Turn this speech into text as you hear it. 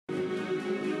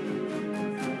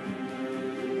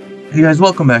Hey guys,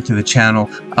 welcome back to the channel.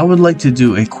 I would like to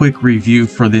do a quick review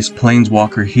for this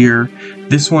Planeswalker here.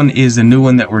 This one is a new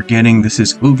one that we're getting. This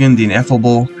is Ugin, the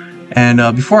Ineffable.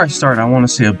 And before I start, I want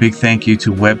to say a big thank you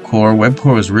to Webcore.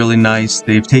 Webcore was really nice.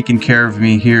 They've taken care of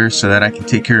me here so that I can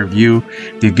take care of you.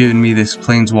 They've given me this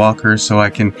Planeswalker so I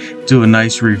can do a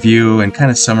nice review and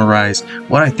kind of summarize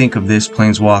what I think of this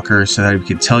Planeswalker so that we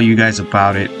can tell you guys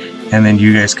about it. And then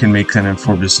you guys can make an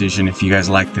informed decision if you guys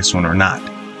like this one or not.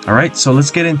 Alright, so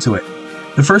let's get into it.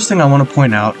 The first thing I want to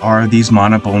point out are these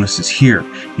mana bonuses here.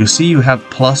 You'll see you have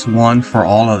 +1 for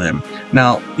all of them.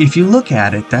 Now, if you look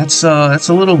at it, that's a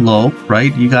little low,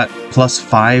 right? You got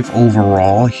 +5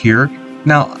 overall here.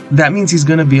 Now, that means he's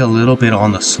going to be a little bit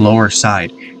on the slower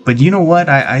side. But you know what?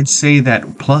 I'd say that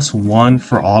 +1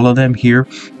 for all of them here,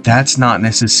 that's not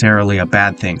necessarily a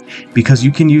bad thing. Because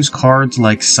you can use cards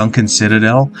like Sunken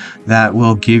Citadel that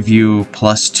will give you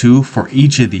 +2 for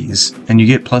each of these. And you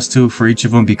get +2 for each of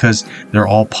them because they're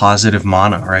all positive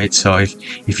mana, right? So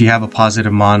if you have a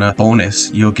positive mana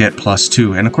bonus, you'll get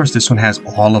 +2. And of course, this one has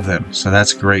all of them. So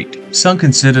that's great.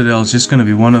 Sunken Citadel is just going to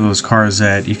be one of those cards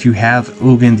that if you have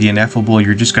Ugin the Ineffable,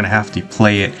 you're just going to have to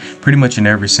play it pretty much in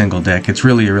every single deck. It's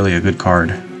really a good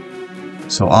card.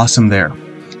 So awesome there.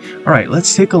 Alright,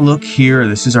 let's take a look here.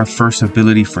 This is our first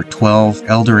ability for 12,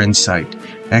 Elder Insight.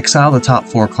 Exile the top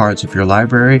 4 cards of your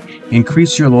library,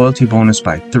 increase your loyalty bonus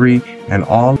by 3, and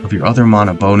all of your other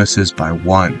mana bonuses by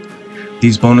 1.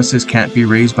 These bonuses can't be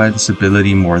raised by this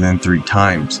ability more than 3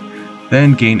 times.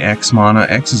 Then gain X mana,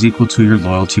 X is equal to your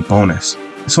loyalty bonus.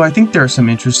 So I think there are some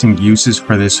interesting uses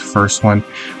for this first one,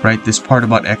 right? This part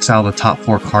about exile the top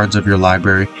 4 cards of your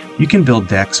library. You can build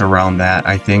decks around that,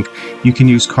 I think. You can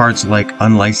use cards like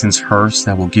Unlicensed Hearse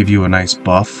that will give you a nice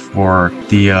buff for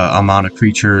the amount of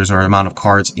creatures or amount of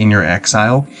cards in your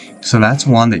exile. So that's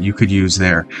one that you could use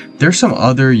there. There's some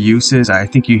other uses. I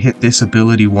think you hit this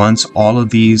ability once, all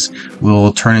of these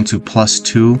will turn into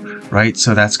 +2. Right,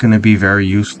 so that's going to be very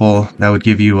useful. That would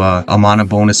give you a mana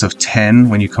bonus of 10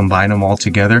 when you combine them all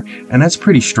together, and that's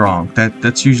pretty strong.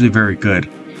 That's usually very good.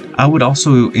 I would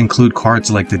also include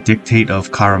cards like the Dictate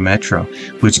of Karametra,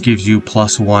 which gives you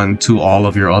 +1 to all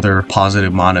of your other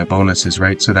positive mana bonuses,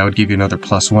 right? So that would give you another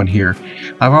 +1 here.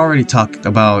 I've already talked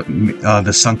about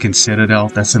the Sunken Citadel.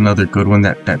 That's another good one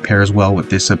that pairs well with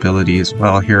this ability as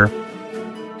well here.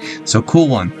 So cool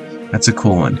one. That's a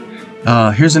cool one.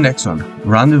 Here's the next one.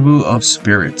 Rendezvous of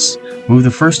Spirits. Move the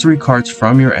first 3 cards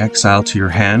from your exile to your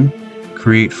hand.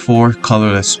 Create 4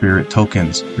 colorless spirit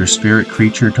tokens. Your spirit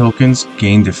creature tokens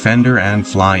gain Defender and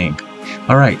Flying.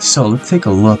 Alright, so let's take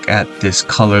a look at this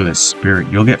colorless spirit.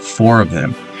 You'll get 4 of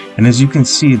them. And as you can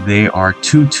see, they are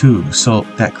 2/2. So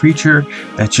that creature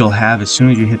that you'll have as soon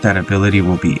as you hit that ability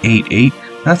will be 8/8.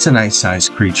 That's a nice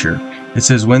sized creature. It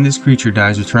says when this creature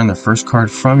dies, return the first card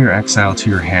from your exile to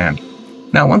your hand.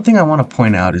 Now, one thing I want to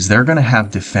point out is they're going to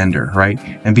have Defender, right?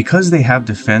 And because they have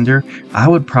Defender, I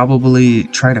would probably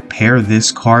try to pair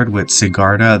this card with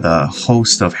Sigarda, the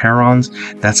host of Herons.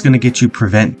 That's going to get you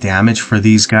prevent damage for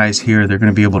these guys here. They're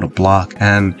going to be able to block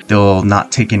and they'll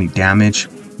not take any damage.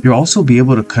 You'll also be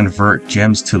able to convert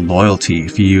gems to loyalty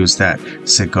if you use that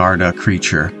Sigarda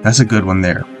creature. That's a good one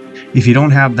there. If you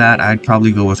don't have that, I'd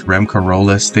probably go with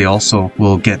Remcarolus. They also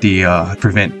will get the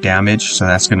prevent damage, so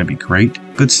that's going to be great.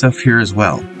 Good stuff here as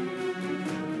well.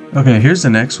 Okay, here's the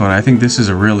next one. I think this is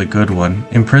a really good one.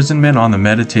 Imprisonment on the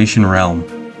Meditation Realm.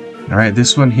 Alright,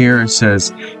 this one here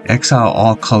says, exile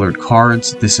all colored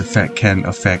cards. This effect can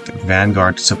affect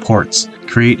Vanguard supports.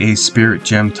 Create a Spirit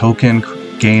Gem token,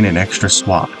 gain an extra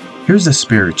swap. Here's the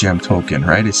Spirit Gem token,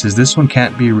 right? It says this one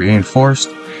can't be reinforced.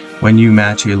 When you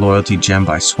match a loyalty gem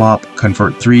by swap,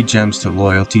 convert 3 gems to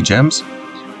loyalty gems.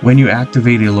 When you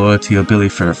activate a loyalty ability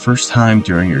for the first time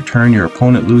during your turn, your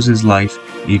opponent loses life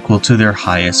equal to their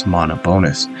highest mana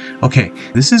bonus. Okay,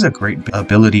 this is a great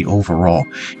ability overall.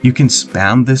 You can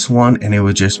spam this one and it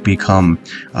would just become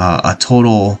a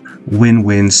total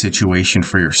win-win situation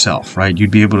for yourself, right?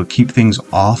 You'd be able to keep things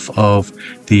off of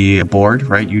the board,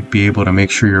 right? You'd be able to make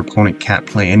sure your opponent can't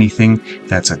play anything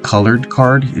that's a colored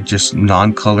card. It's just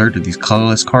non-colored. These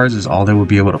colorless cards is all they would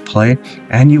be able to play,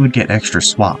 and you would get extra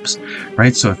swaps,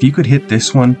 right? So if you could hit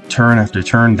this one turn after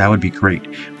turn, that would be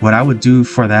great. What I would do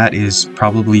for that is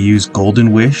probably use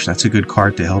Golden Wish. That's a good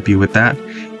card to help you with that.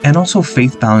 And also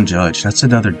Faithbound Judge. That's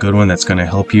another good one that's going to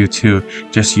help you to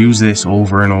just use this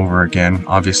over and over again,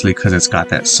 obviously because it's got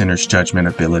that Sinner's Judgment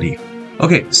ability.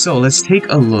 Okay, so let's take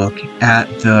a look at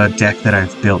the deck that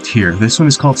I've built here. This one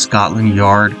is called Scotland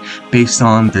Yard, based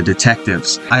on the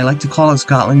detectives. I like to call it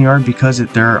Scotland Yard because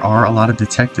there are a lot of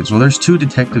detectives. Well, there's 2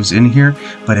 detectives in here,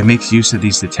 but it makes use of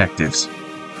these detectives.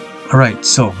 Alright,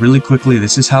 so really quickly,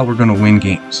 this is how we're going to win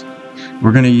games.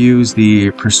 we're going to use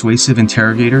the Persuasive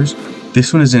Interrogators.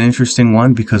 This one is an interesting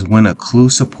one because when a clue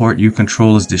support you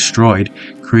control is destroyed,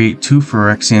 create 2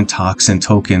 Phyrexian Toxin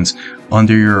tokens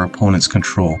under your opponent's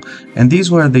control. And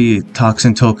these were the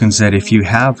Toxin tokens that if you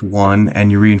have one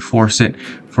and you reinforce it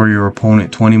for your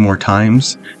opponent 20 more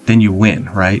times, then you win,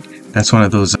 right? That's one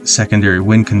of those secondary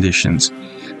win conditions.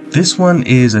 This one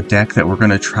is a deck that we're going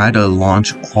to try to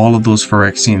launch all of those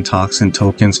Phyrexian Toxin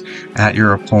tokens at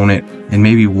your opponent in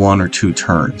maybe 1 or 2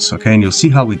 turns, okay? And you'll see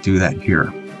how we do that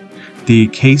here. The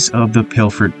Case of the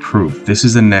Pilfered Proof. This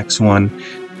is the next one.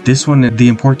 This one, the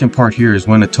important part here is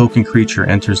when a token creature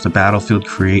enters the battlefield,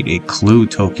 create a clue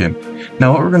token.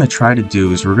 Now what we're going to try to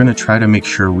do is we're going to try to make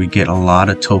sure we get a lot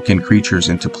of token creatures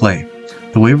into play.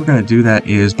 The way we're going to do that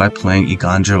is by playing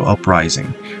Iganjo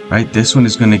Uprising, right? This one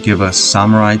is going to give us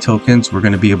Samurai tokens. We're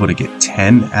going to be able to get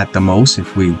 10 at the most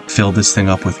if we fill this thing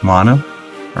up with mana.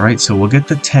 All right, so we'll get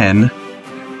the 10.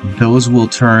 Those will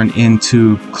turn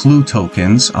into clue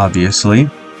tokens, obviously.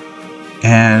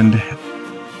 And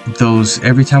those,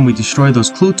 every time we destroy those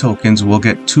clue tokens, we'll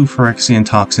get 2 Phyrexian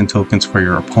Toxin tokens for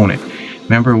your opponent.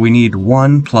 Remember, we need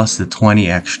 1 plus the 20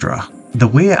 extra. The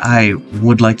way I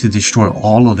would like to destroy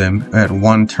all of them at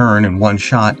 1 turn and 1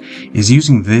 shot is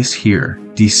using this here,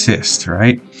 Desist,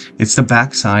 right? It's the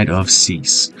backside of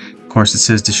Cease. Of course, it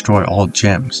says destroy all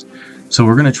gems. So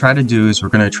what we're going to try to do is we're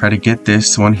going to try to get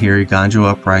this one here, Iganjo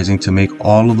Uprising, to make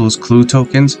all of those clue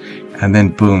tokens, and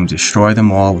then boom, destroy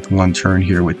them all with 1 turn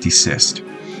here with Desist.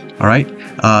 Alright,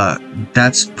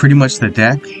 that's pretty much the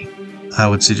deck. I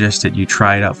would suggest that you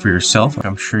try it out for yourself.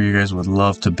 I'm sure you guys would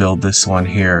love to build this one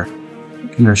here.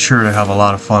 You're sure to have a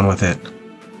lot of fun with it.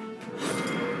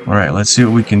 Alright, let's see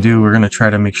what we can do. We're going to try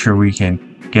to make sure we can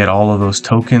get all of those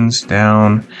tokens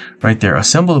down right there.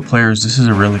 Assemble the Players. This is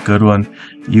a really good one.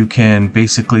 You can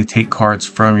basically take cards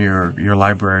from your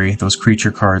library, those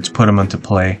creature cards, put them into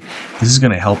play. This is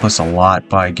going to help us a lot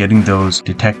by getting those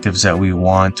detectives that we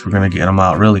want. We're going to get them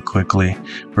out really quickly.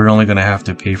 We're only going to have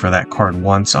to pay for that card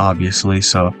once, obviously,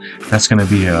 so that's going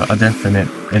to be a definite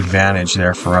advantage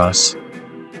there for us.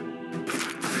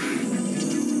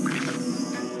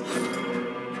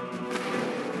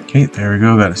 Okay, there we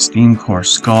go. Got a Steam Core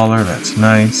Scholar. That's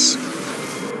nice.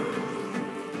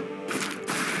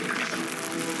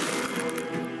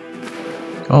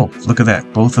 Oh, look at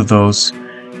that. Both of those,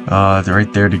 they're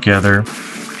right there together.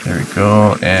 There we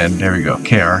go. And there we go.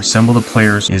 Okay, our Assemble the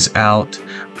Players is out.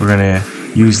 We're going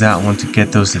to use that one to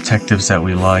get those detectives that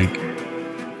we like.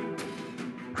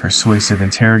 Persuasive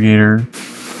Interrogator.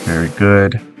 Very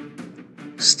good.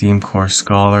 Steam Core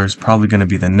Scholar is probably going to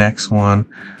be the next one.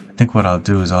 I think what I'll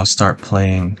do is I'll start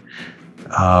playing,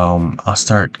 I'll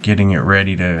start getting it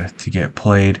ready to get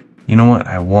played. You know what?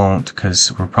 I won't,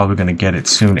 because we're probably going to get it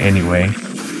soon anyway.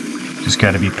 Just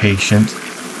got to be patient.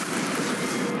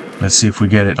 Let's see if we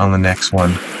get it on the next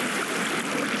one.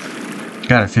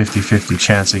 Got a 50-50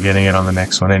 chance of getting it on the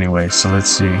next one anyway, so let's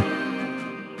see.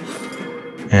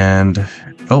 And,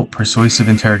 oh, Persuasive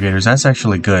Interrogators. That's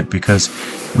actually good, because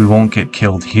we won't get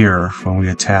killed here when we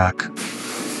attack.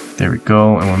 There we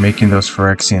go, and we're making those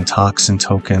Phyrexian Toxin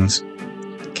tokens.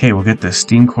 Okay, we'll get the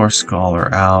Steam Core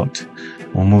Scholar out.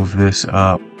 We'll move this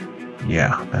up.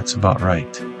 Yeah, that's about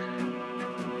right.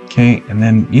 Okay, and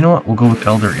then, you know what? We'll go with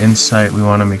Elder Insight. We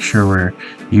want to make sure we're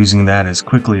using that as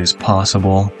quickly as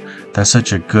possible. That's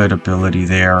such a good ability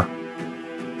there.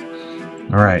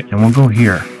 Alright, and we'll go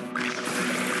here.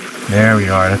 There we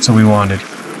are, that's what we wanted.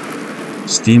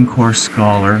 Steam Core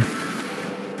Scholar.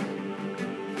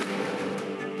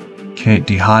 Okay,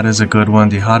 Dihada's a good one.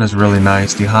 Dihada's really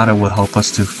nice. Dihada will help us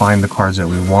to find the cards that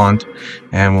we want,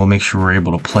 and we'll make sure we're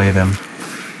able to play them.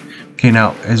 Okay,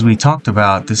 now, as we talked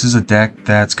about, this is a deck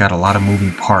that's got a lot of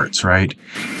moving parts, right?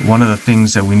 One of the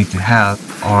things that we need to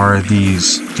have are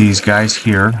these guys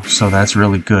here, so that's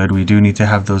really good. We do need to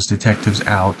have those detectives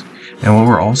out. And what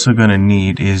we're also going to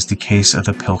need is the Case of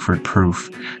the Pilfered Proof.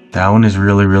 That one is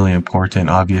really, really important,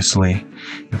 obviously.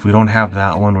 If we don't have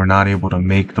that one, we're not able to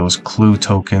make those clue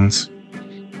tokens.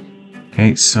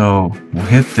 Okay, so we'll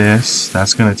hit this.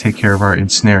 That's going to take care of our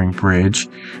Ensnaring Bridge.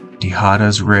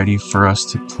 Dihada's ready for us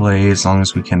to play as long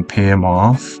as we can pay him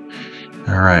off.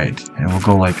 Alright, and we'll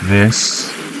go like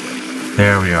this.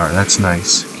 There we are, that's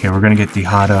nice. Okay, we're going to get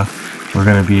Dihada. We're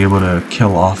going to be able to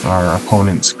kill off our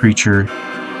opponent's creature.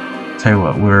 Tell you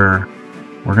what, we're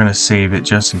going to save it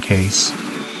just in case.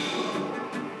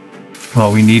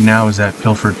 What we need now is that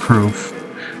Pilfered Proof.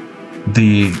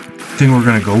 The thing we're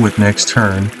going to go with next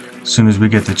turn, as soon as we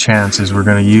get the chance, is we're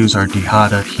going to use our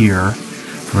Dihada here.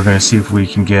 We're going to see if we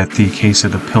can get the Case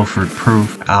of the Pilfered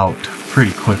Proof out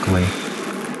pretty quickly.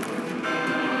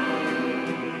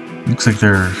 Looks like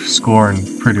they're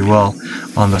scoring pretty well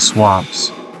on the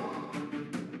swaps.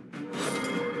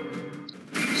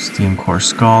 Steam Core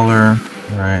Scholar,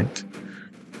 alright.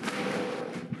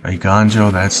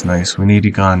 Iganjo, that's nice. We need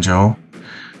Iganjo.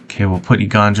 Okay, we'll put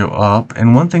Iganjo up.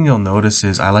 And one thing you'll notice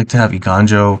is I like to have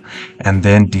Iganjo and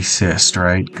then Desist,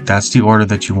 right? That's the order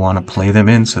that you want to play them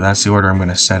in, so that's the order I'm going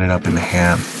to set it up in the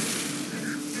hand.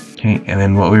 Okay, and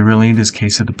then what we really need is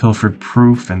Case of the Pilfered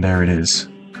Proof, and there it is.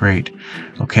 Great.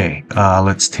 Okay,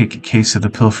 let's take a Case of the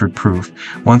Pilfered Proof.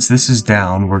 Once this is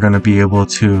down, we're going to be able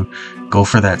to go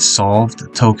for that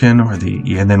solved token,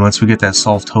 and then once we get that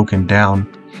solved token down,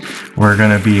 we're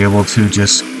going to be able to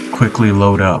just quickly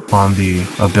load up on the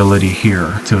ability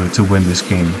here to win this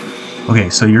game. Okay,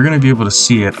 so you're going to be able to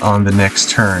see it on the next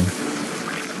turn.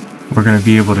 We're going to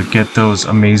be able to get those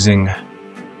amazing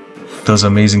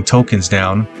tokens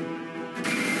down.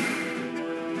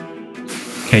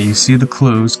 Okay, you see the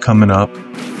clues coming up.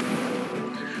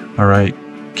 Alright,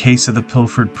 Case of the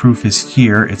Pilfered Proof is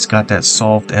here. It's got that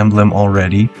solved emblem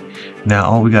already.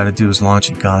 Now all we got to do is launch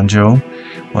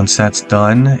Iganjo. Once that's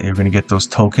done, you're going to get those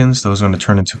tokens. Those are going to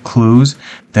turn into clues.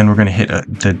 Then we're going to hit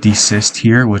the desist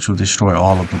here, which will destroy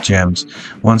all of the gems.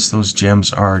 Once those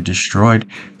gems are destroyed,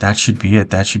 that should be it.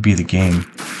 That should be the game.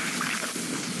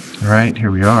 Alright, here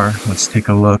we are. Let's take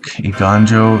a look.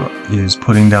 Iganjo is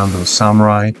putting down those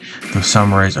samurai. Those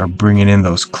samurais are bringing in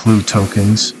those clue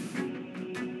tokens.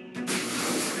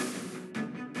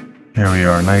 Here we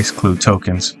are. Nice clue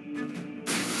tokens.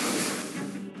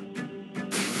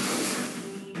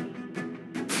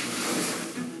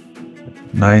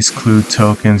 Nice clue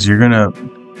tokens. You're going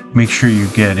to make sure you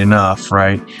get enough,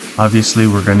 right? Obviously,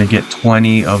 we're going to get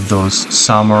 20 of those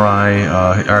samurai.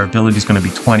 Our ability is going to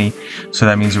be 20. So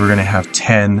that means we're going to have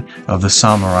 10 of the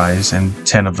samurais and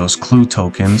 10 of those clue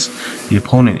tokens. The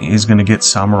opponent is going to get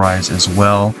samurais as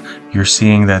well. You're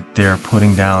seeing that they're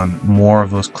putting down more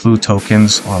of those clue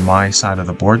tokens on my side of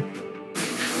the board.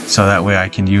 So that way I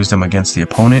can use them against the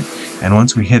opponent. And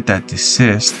once we hit that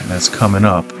desist that's coming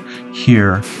up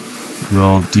here,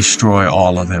 we'll destroy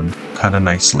all of them kind of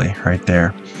nicely right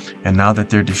there. And now that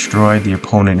they're destroyed, the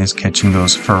opponent is catching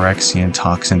those Phyrexian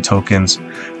Toxin tokens.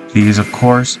 These, of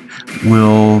course,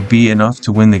 will be enough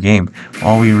to win the game.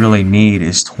 All we really need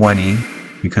is 20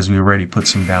 because we already put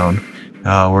some down.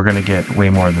 We're going to get way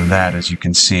more than that, as you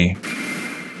can see.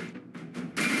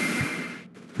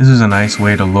 This is a nice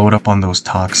way to load up on those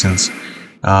toxins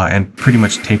and pretty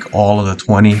much take all of the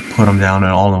 20, put them down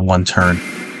and all in one turn.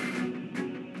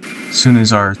 As soon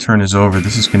as our turn is over,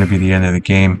 this is going to be the end of the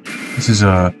game. This is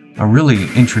a really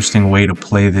interesting way to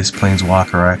play this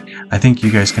Planeswalker. I think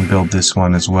you guys can build this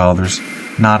one as well. There's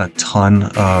not a ton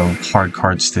of hard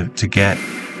cards to get.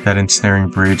 That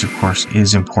Ensnaring Bridge, of course,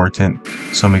 is important,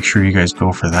 so make sure you guys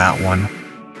go for that one.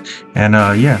 And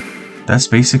yeah, that's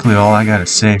basically all I gotta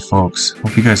say, folks.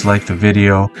 Hope you guys like the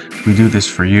video. We do this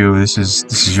for you. This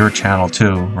is your channel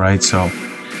too, right? So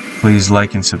please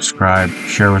like and subscribe,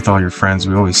 share with all your friends.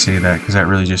 We always say that because that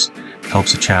really just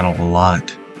helps the channel a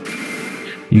lot.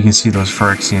 You can see those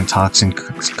Phyrexian Toxin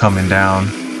coming down.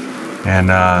 And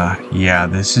yeah,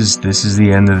 this is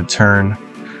the end of the turn.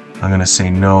 I'm going to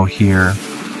say no here.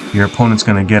 Your opponent's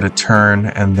going to get a turn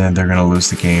and then they're going to lose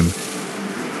the game.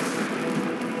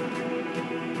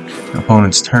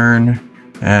 Opponent's turn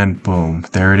and boom,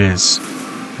 there it is.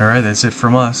 Alright, that's it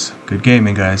from us. Good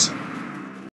gaming, guys.